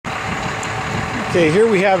Okay, here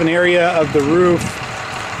we have an area of the roof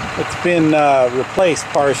that's been replaced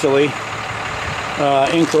partially.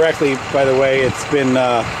 Incorrectly, by the way. It's been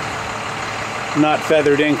not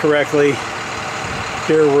feathered incorrectly.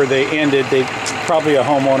 Here where they ended, probably a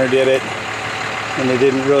homeowner did it, and they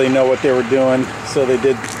didn't really know what they were doing, so they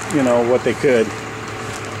did, you know, what they could.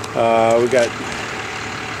 We got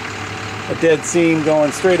a dead seam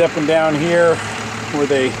going straight up and down here where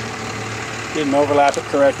they didn't overlap it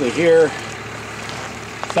correctly here.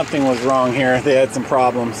 Something was wrong here. They had some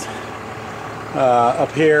problems.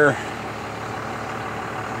 Up here,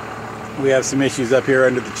 we have some issues up here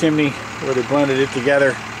under the chimney where they blended it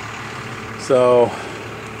together. So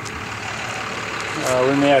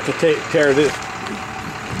we may have to tear this,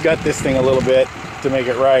 gut this thing a little bit to make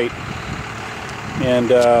it right,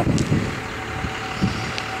 and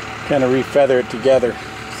kind of re-feather it together.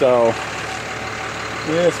 So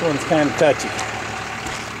this one's kind of touchy.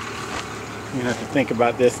 You're gonna have to think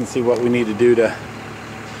about this and see what we need to do to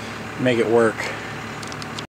make it work.